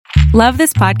Love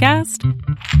this podcast?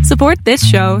 Support this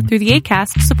show through the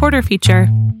Acast supporter feature.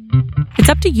 It's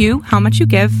up to you how much you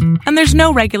give, and there's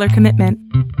no regular commitment.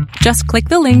 Just click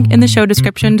the link in the show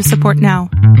description to support now.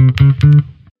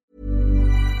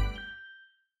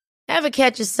 Ever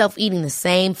catch yourself eating the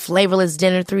same flavorless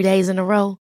dinner 3 days in a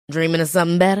row? Dreaming of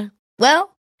something better?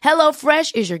 Well,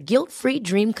 HelloFresh is your guilt-free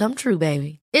dream come true,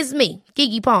 baby. It's me,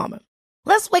 Keke Palmer.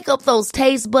 Let's wake up those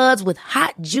taste buds with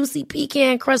hot, juicy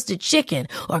pecan-crusted chicken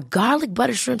or garlic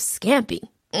butter shrimp scampi.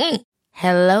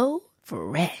 Hello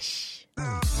Fresh.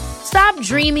 Stop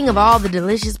dreaming of all the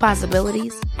delicious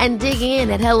possibilities and dig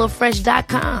in at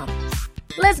HelloFresh.com.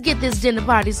 Let's get this dinner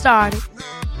party started.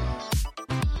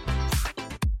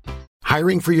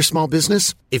 Hiring for your small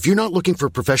business? If you're not looking for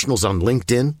professionals on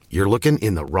LinkedIn, you're looking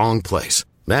in the wrong place.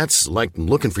 That's like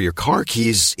looking for your car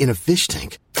keys in a fish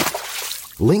tank.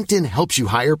 LinkedIn helps you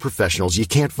hire professionals you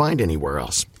can't find anywhere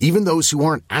else, even those who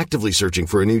aren't actively searching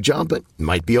for a new job but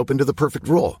might be open to the perfect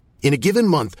role. In a given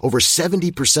month, over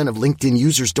 70% of LinkedIn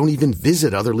users don't even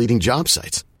visit other leading job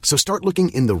sites. So start looking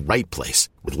in the right place.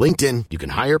 With LinkedIn, you can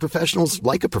hire professionals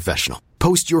like a professional.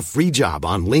 Post your free job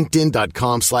on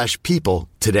linkedin.com/people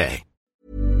today.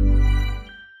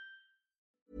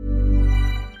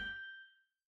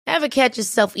 Ever catch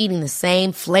yourself eating the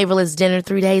same flavorless dinner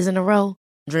 3 days in a row?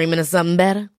 Dreaming of something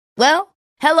better? Well,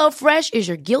 HelloFresh is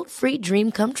your guilt-free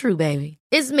dream come true, baby.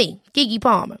 It's me, Keke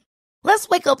Palmer. Let's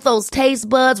wake up those taste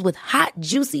buds with hot,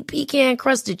 juicy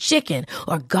pecan-crusted chicken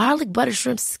or garlic butter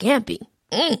shrimp scampi.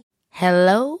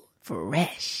 Hello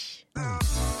Fresh.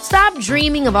 Stop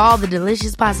dreaming of all the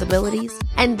delicious possibilities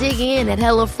and dig in at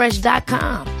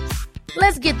HelloFresh.com.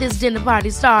 Let's get this dinner party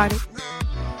started.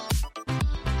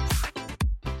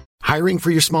 Hiring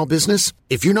for your small business?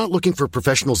 If you're not looking for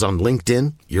professionals on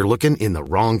LinkedIn, you're looking in the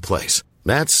wrong place.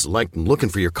 That's like looking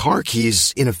for your car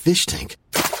keys in a fish tank.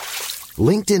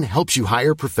 LinkedIn helps you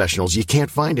hire professionals you can't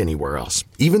find anywhere else,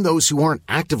 even those who aren't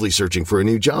actively searching for a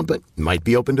new job but might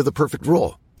be open to the perfect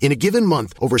role. In a given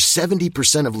month, over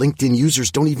 70% of LinkedIn users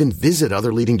don't even visit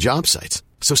other leading job sites.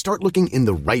 So start looking in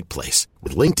the right place.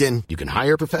 With LinkedIn, you can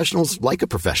hire professionals like a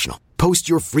professional. Post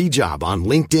your free job on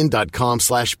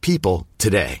linkedin.com/people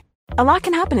today. A lot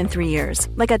can happen in 3 years,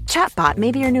 like a chatbot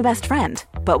may be your new best friend.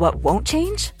 But what won't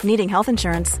change? Needing health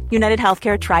insurance. United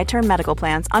Healthcare Tri-Term Medical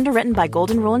Plans, underwritten by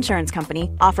Golden Rule Insurance Company,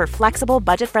 offer flexible,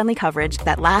 budget-friendly coverage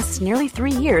that lasts nearly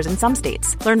 3 years in some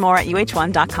states. Learn more at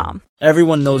uh1.com.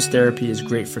 Everyone knows therapy is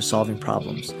great for solving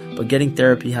problems, but getting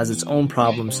therapy has its own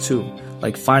problems too,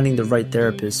 like finding the right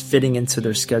therapist, fitting into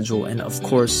their schedule, and of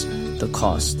course, the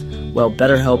cost. Well,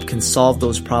 BetterHelp can solve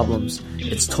those problems.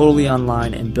 It's totally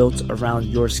online and built around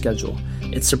your schedule.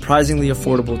 It's surprisingly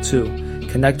affordable too.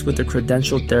 Connect with a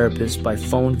credentialed therapist by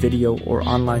phone, video, or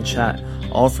online chat,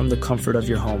 all from the comfort of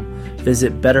your home.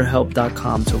 Visit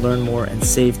BetterHelp.com to learn more and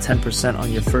save 10%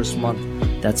 on your first month.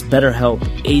 That's BetterHelp,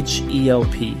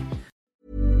 H-E-L-P.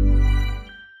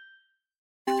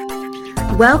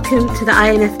 Welcome to the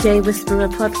INFJ Whisperer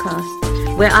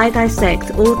podcast, where I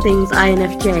dissect all things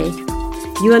INFJ.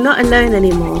 You are not alone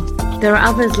anymore. There are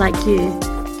others like you.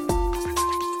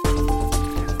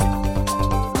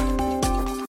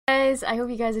 Guys, I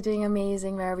hope you guys are doing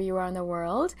amazing wherever you are in the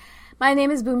world. My name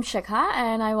is Boom Shikha,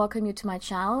 and I welcome you to my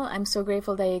channel. I'm so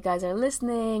grateful that you guys are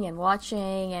listening and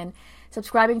watching and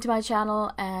subscribing to my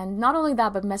channel, and not only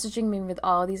that, but messaging me with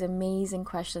all these amazing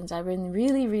questions. I've been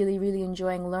really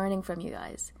enjoying learning from you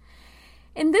guys.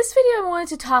 In this video, I wanted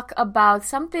to talk about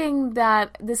something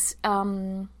that this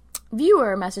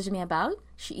viewer messaged me about.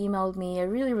 She emailed me a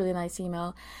really nice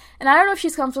email, and I don't know if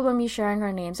she's comfortable with me sharing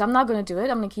her name, so I'm not going to do it.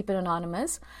 I'm going to keep it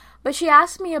anonymous. But she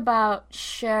asked me about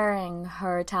sharing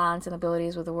her talents and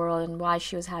abilities with the world and why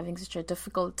she was having such a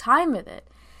difficult time with it.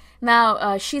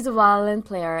 Now, she's a violin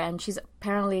player, and she's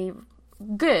apparently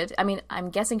good. I mean, I'm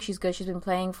guessing she's good. She's been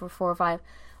playing for 4 or 5,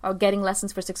 or getting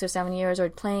lessons for 6 or 7 years, or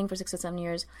playing for 6 or 7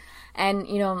 years. And,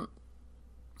 you know,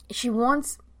 she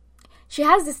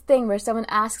has this thing where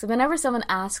whenever someone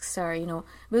asks her, you know,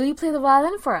 will you play the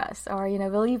violin for us? Or, you know,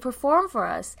 will you perform for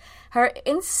us? Her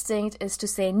instinct is to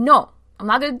say, no, I'm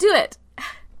not going to do it.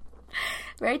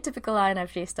 Very typical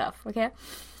INFJ stuff, okay?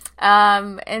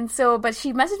 But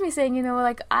she messaged me saying, you know,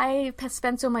 like, my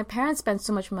parents spent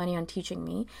so much money on teaching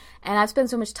me, and I've spent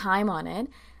so much time on it.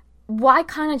 Why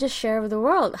can't I just share with the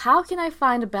world? How can I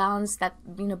find a balance that,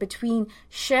 you know, between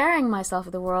sharing myself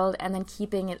with the world and then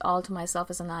keeping it all to myself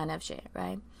as an INFJ,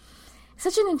 right?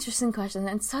 Such an interesting question,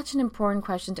 and such an important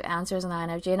question to answer as an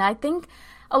INFJ. And I think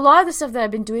a lot of the stuff that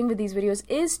I've been doing with these videos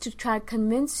is to try to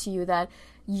convince you that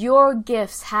your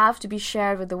gifts have to be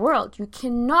shared with the world. You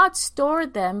cannot store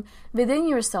them within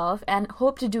yourself and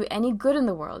hope to do any good in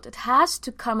the world. It has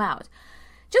to come out.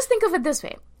 Just think of it this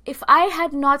way. If I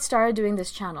had not started doing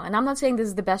this channel, and I'm not saying this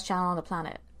is the best channel on the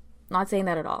planet, not saying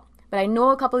that at all, but I know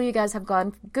a couple of you guys have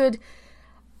gotten good,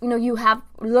 you have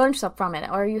learned stuff from it,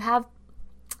 or you have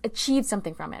achieved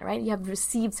something from it, right? You have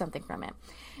received something from it.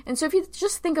 And so if you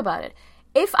just think about it,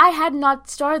 if I had not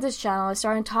started this channel and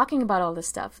started talking about all this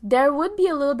stuff, there would be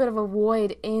a little bit of a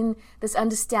void in this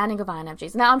understanding of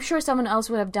INFJs. Now, I'm sure someone else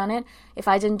would have done it if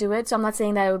I didn't do it, so I'm not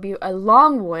saying that it would be a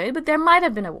long void, but there might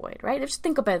have been a void, right? Just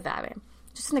think about it that way.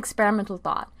 Just an experimental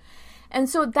thought. And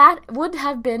so that would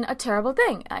have been a terrible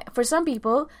thing. For some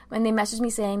people, when they message me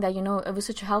saying that, it was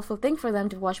such a helpful thing for them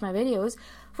to watch my videos,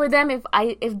 for them,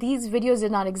 if these videos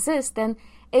did not exist, then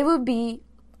it would be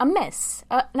a miss,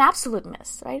 an absolute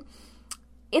miss, right?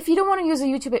 If you don't want to use a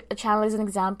YouTube channel as an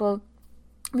example,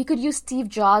 we could use Steve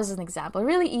Jobs as an example.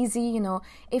 Really easy,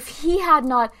 if he had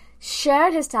not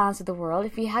shared his talents with the world,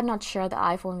 if he had not shared the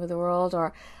iPhone with the world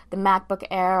or the MacBook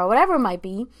Air or whatever it might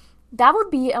be, that would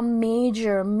be a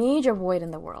major, major void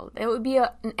in the world. It would be an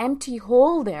empty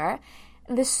hole there.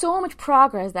 And there's so much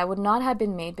progress that would not have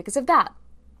been made because of that.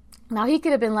 Now, he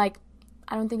could have been like,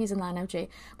 I don't think he's an INFJ,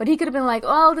 but he could have been like,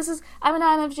 I'm an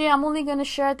INFJ, I'm only going to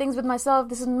share things with myself,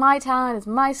 this is my talent, it's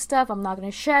my stuff, I'm not going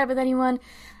to share it with anyone,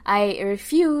 I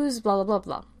refuse, blah, blah, blah,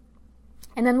 blah.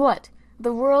 And then what?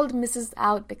 The world misses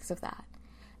out because of that.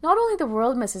 Not only the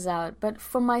world misses out, but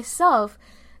for myself,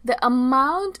 the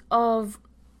amount of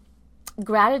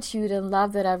gratitude and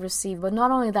love that I've received, but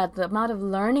not only that, the amount of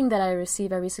learning that I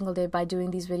receive every single day by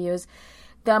doing these videos,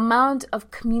 the amount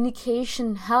of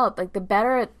communication help, like the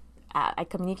better at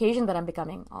communication that I'm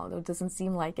becoming, although it doesn't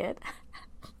seem like it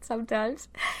sometimes.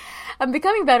 I'm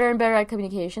becoming better and better at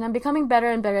communication. I'm becoming better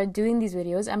and better at doing these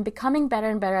videos. I'm becoming better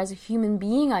and better as a human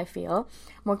being, I feel.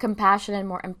 More compassionate,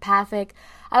 more empathic.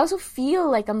 I also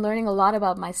feel like I'm learning a lot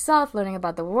about myself, learning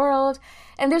about the world.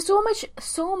 And there's so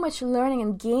much learning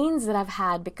and gains that I've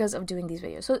had because of doing these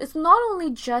videos. So it's not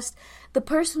only just the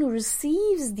person who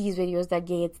receives these videos that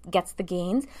gets the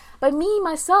gains, but me,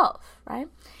 myself, right?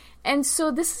 And so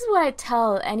this is what I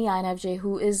tell any INFJ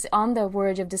who is on the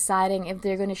verge of deciding if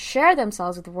they're going to share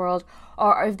themselves with the world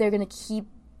or if they're going to keep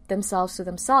themselves to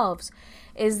themselves,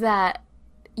 is that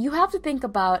you have to think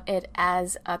about it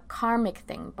as a karmic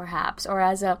thing, perhaps, or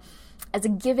as a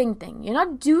giving thing. You're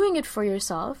not doing it for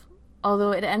yourself,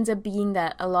 although it ends up being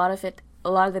that a lot of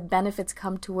the benefits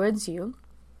come towards you,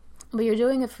 but you're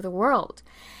doing it for the world.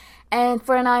 And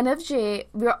for an INFJ,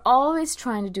 we're always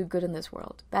trying to do good in this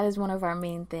world. That is one of our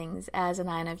main things as an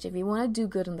INFJ. We want to do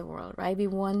good in the world, right? We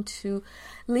want to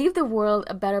leave the world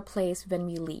a better place when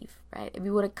we leave, right? We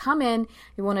want to come in,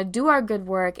 we want to do our good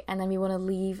work, and then we want to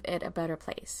leave it a better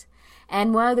place.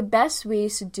 And one of the best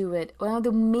ways to do it, one of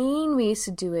the main ways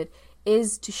to do it,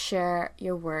 is to share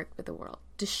your work with the world,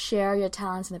 to share your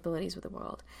talents and abilities with the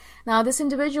world. Now, this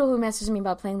individual who messaged me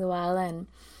about playing the violin,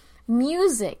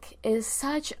 music is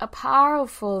such a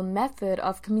powerful method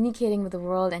of communicating with the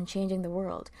world and changing the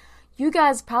world. You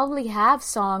guys probably have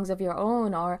songs of your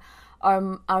own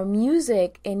or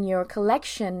music in your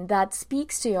collection that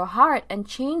speaks to your heart and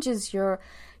changes your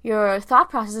thought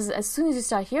processes as soon as you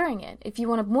start hearing it. If you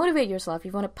want to motivate yourself, if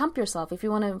you want to pump yourself, if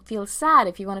you want to feel sad,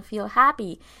 if you want to feel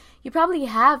happy, you probably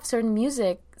have certain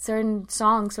music, certain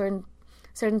songs,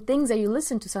 certain things that you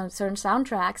listen to, certain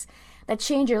soundtracks that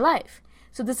change your life.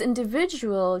 So this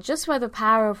individual, just by the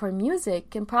power of her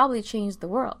music, can probably change the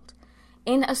world.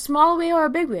 In a small way or a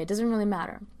big way, it doesn't really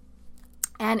matter.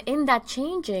 And in that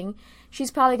changing,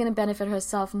 she's probably going to benefit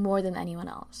herself more than anyone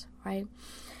else, right?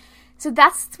 So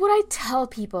that's what I tell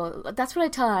people. That's what I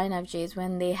tell INFJs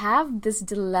when they have this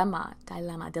dilemma,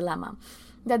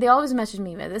 that they always message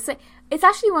me with. It's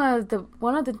actually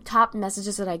one of the top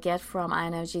messages that I get from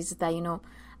INFJs is that,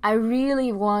 I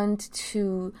really want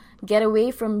to get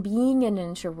away from being an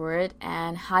introvert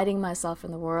and hiding myself in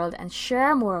the world and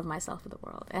share more of myself with the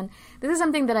world. And this is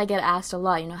something that I get asked a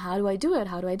lot, how do I do it?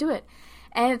 How do I do it?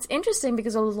 And it's interesting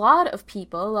because a lot of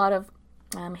people, a lot of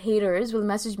haters will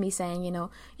message me saying,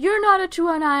 you're not a true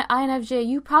INFJ,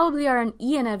 you probably are an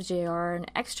ENFJ or an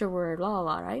extrovert, blah, blah,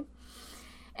 blah, right?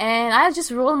 And I just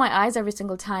roll my eyes every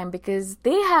single time because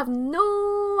they have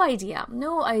no idea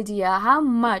how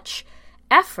much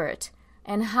effort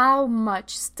and how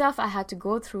much stuff I had to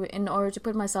go through in order to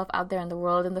put myself out there in the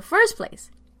world in the first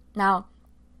place. Now,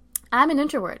 I'm an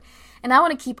introvert, and I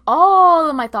want to keep all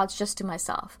of my thoughts just to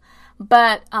myself.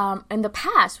 But in the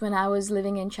past, when I was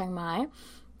living in Chiang Mai,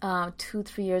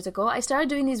 2-3 years ago, I started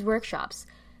doing these workshops,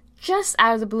 just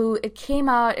out of the blue, it came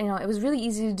out, it was really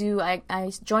easy to do.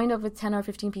 I joined up with 10 or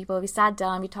 15 people. We sat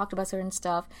down, we talked about certain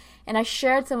stuff, and I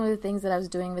shared some of the things that I was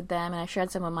doing with them, and I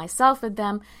shared some of myself with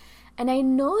them, and I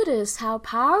noticed how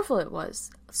powerful it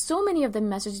was. So many of them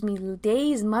messaged me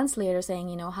days, months later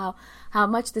saying, how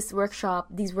much these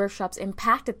workshops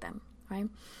impacted them, right?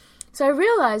 So I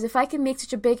realized if I can make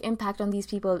such a big impact on these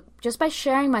people just by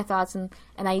sharing my thoughts and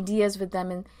ideas with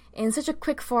them in such a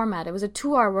quick format, it was a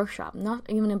 2-hour workshop, not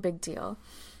even a big deal.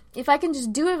 If I can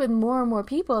just do it with more and more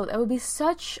people, it would be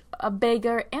such a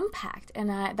bigger impact. And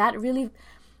that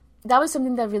was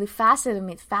something that really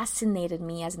fascinated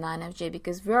me as an INFJ,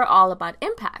 because we're all about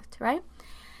impact, right?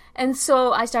 And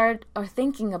so I started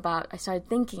thinking about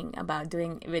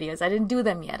doing videos. I didn't do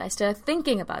them yet. I started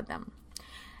thinking about them.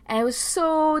 And it was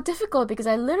so difficult because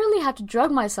I literally had to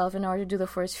drug myself in order to do the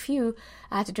first few.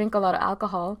 I had to drink a lot of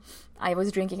alcohol. I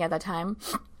was drinking at that time.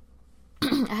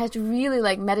 I had to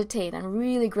really meditate and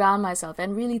really ground myself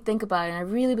and really think about it. And I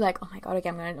really be like, oh my God, okay,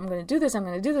 I'm gonna do this. I'm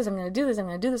gonna do this. I'm gonna do this. I'm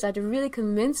gonna do this. I had to really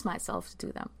convince myself to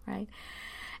do them, right?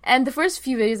 And the first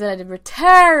few videos that I did were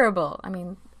terrible. I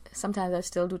mean, sometimes I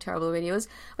still do terrible videos,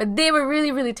 but they were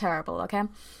really, really terrible. Okay.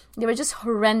 They were just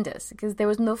horrendous because there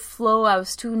was no flow. I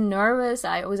was too nervous.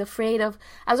 I was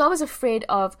always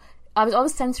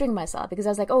censoring myself because I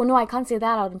was like, oh no, I can't say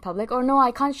that out in public, or no,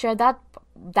 I can't share that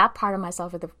part of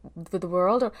myself with the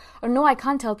world, or no, I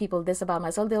can't tell people this about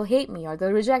myself. They'll hate me, or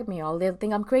they'll reject me, or they'll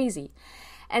think I'm crazy.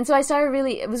 And so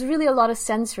it was really a lot of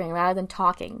censoring rather than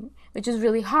talking, which is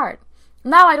really hard.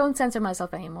 Now I don't censor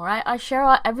myself anymore. I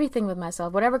share everything with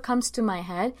myself. Whatever comes to my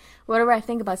head, whatever I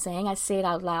think about saying, I say it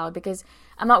out loud because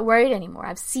I'm not worried anymore.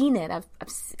 I've seen it. I've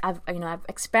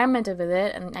experimented with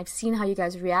it, and I've seen how you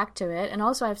guys react to it, and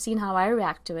also I've seen how I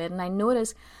react to it, and I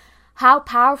notice how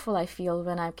powerful I feel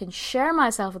when I can share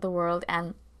myself with the world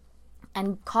and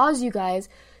cause you guys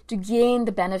to gain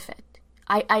the benefit.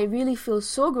 I really feel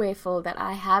so grateful that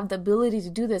I have the ability to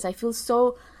do this. I feel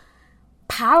so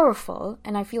powerful,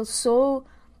 and I feel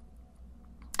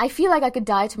like I could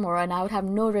die tomorrow and I would have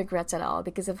no regrets at all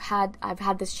because I've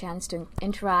had this chance to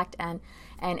interact and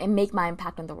make my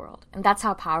impact on the world. And that's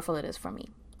how powerful it is for me,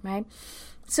 right?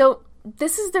 So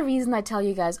this is the reason I tell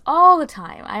you guys all the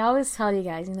time. I always tell you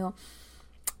guys,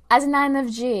 as an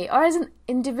INFJ or as an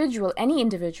individual,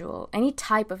 any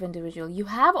type of individual, you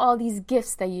have all these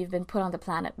gifts that you've been put on the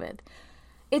planet with.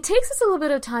 It takes us a little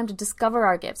bit of time to discover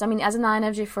our gifts. I mean, as an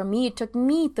INFJ, for me, it took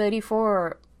me 30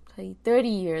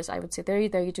 years, I would say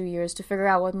 32 years to figure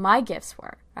out what my gifts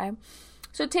were, right?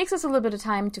 So it takes us a little bit of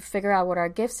time to figure out what our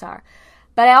gifts are.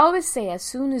 But I always say, as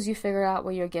soon as you figure out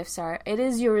what your gifts are, it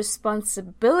is your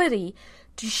responsibility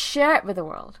to share it with the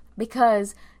world,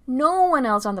 because no one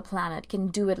else on the planet can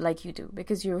do it like you do,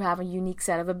 because you have a unique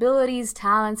set of abilities,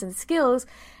 talents, and skills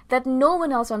that no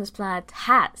one else on this planet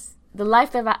has. The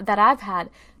life that I've had,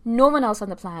 no one else on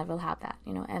the planet will have that,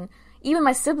 and even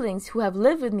my siblings who have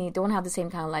lived with me don't have the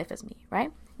same kind of life as me,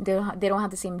 right? They don't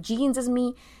have the same genes as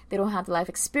me. They don't have the life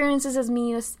experiences as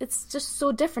me. It's just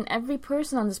so different. Every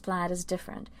person on this planet is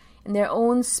different in their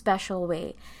own special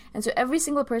way. And so every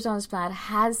single person on this planet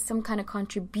has some kind of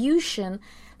contribution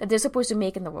that they're supposed to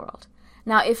make in the world.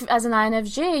 Now, if as an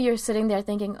INFJ, you're sitting there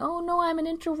thinking, oh no, I'm an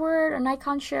introvert and I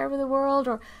can't share with the world,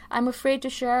 or I'm afraid to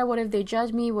share. What if they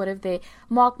judge me? What if they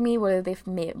mock me? What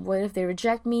if they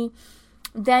reject me?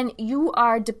 Then you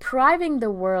are depriving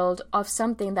the world of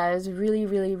something that is really,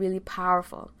 really, really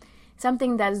powerful,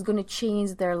 something that is going to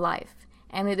change their life.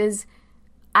 And it is,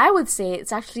 I would say,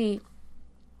 it's actually,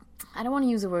 I don't want to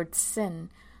use the word sin,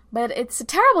 but it's a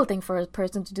terrible thing for a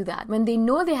person to do that. When they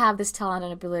know they have this talent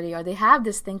and ability, or they have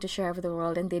this thing to share with the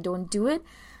world and they don't do it,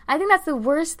 I think that's the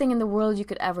worst thing in the world you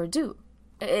could ever do.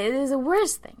 It is the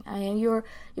worst thing. I mean, you're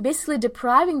basically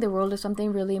depriving the world of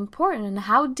something really important, and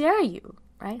how dare you,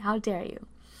 right? How dare you?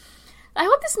 I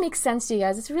hope this makes sense to you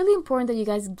guys. It's really important that you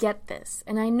guys get this.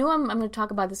 And I know I'm going to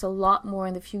talk about this a lot more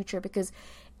in the future, because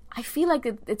I feel like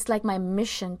it's like my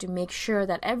mission to make sure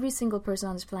that every single person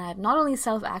on this planet not only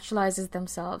self-actualizes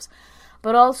themselves,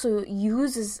 but also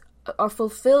uses or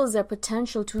fulfills their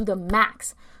potential to the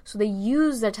max. So they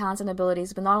use their talents and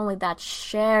abilities, but not only that,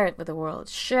 share it with the world.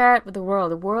 Share it with the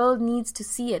world. The world needs to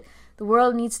see it. The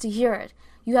world needs to hear it.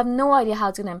 You have no idea how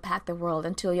it's going to impact the world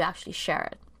until you actually share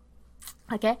it.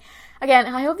 Okay? Again,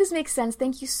 I hope this makes sense.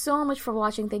 Thank you so much for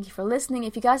watching. Thank you for listening.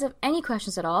 If you guys have any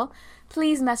questions at all,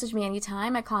 please message me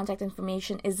anytime. My contact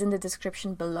information is in the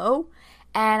description below.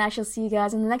 And I shall see you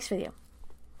guys in the next video.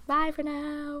 Bye for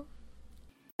now.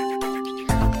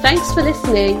 Thanks for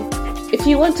listening. If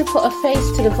you want to put a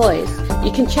face to the voice,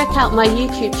 you can check out my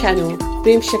YouTube channel,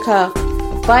 Boom Shikha.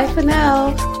 Bye for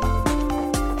now.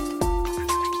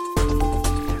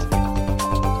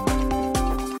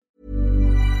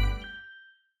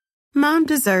 Mom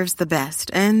deserves the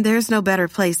best, and there's no better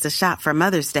place to shop for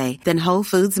Mother's Day than Whole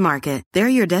Foods Market. They're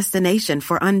your destination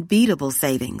for unbeatable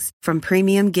savings, from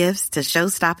premium gifts to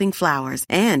show-stopping flowers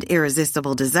and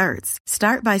irresistible desserts.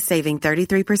 Start by saving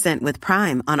 33% with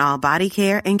Prime on all body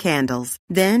care and candles.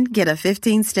 Then get a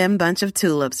 15-stem bunch of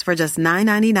tulips for just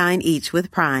 $9.99 each with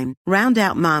Prime. Round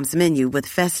out Mom's menu with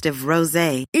festive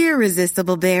rosé,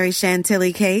 irresistible berry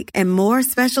chantilly cake, and more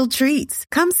special treats.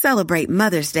 Come celebrate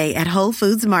Mother's Day at Whole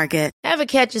Foods Market. Ever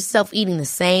catch yourself eating the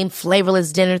same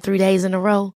flavorless dinner 3 days in a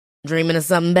row? Dreaming of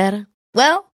something better?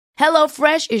 Well,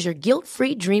 HelloFresh is your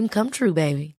guilt-free dream come true,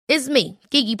 baby. It's me,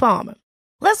 Keke Palmer.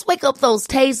 Let's wake up those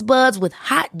taste buds with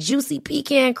hot, juicy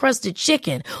pecan-crusted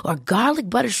chicken or garlic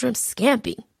butter shrimp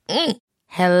scampi.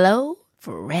 Hello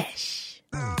Fresh.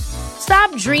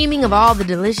 Stop dreaming of all the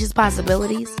delicious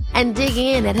possibilities and dig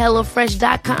in at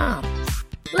HelloFresh.com.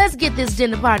 Let's get this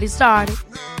dinner party started.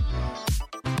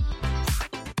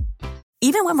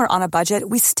 Even when we're on a budget,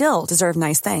 we still deserve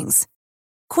nice things.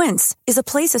 Quince is a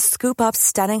place to scoop up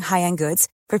stunning high-end goods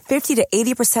for 50 to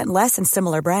 80% less than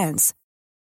similar brands.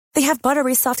 They have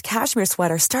buttery soft cashmere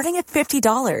sweaters starting at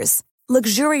 $50,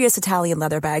 luxurious Italian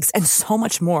leather bags, and so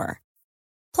much more.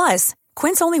 Plus,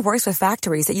 Quince only works with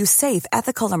factories that use safe,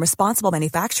 ethical, and responsible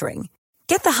manufacturing.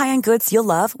 Get the high-end goods you'll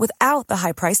love without the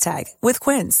high price tag with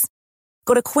Quince.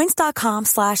 Go to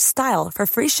quince.com/style for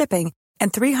free shipping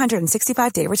and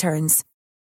 365-day returns.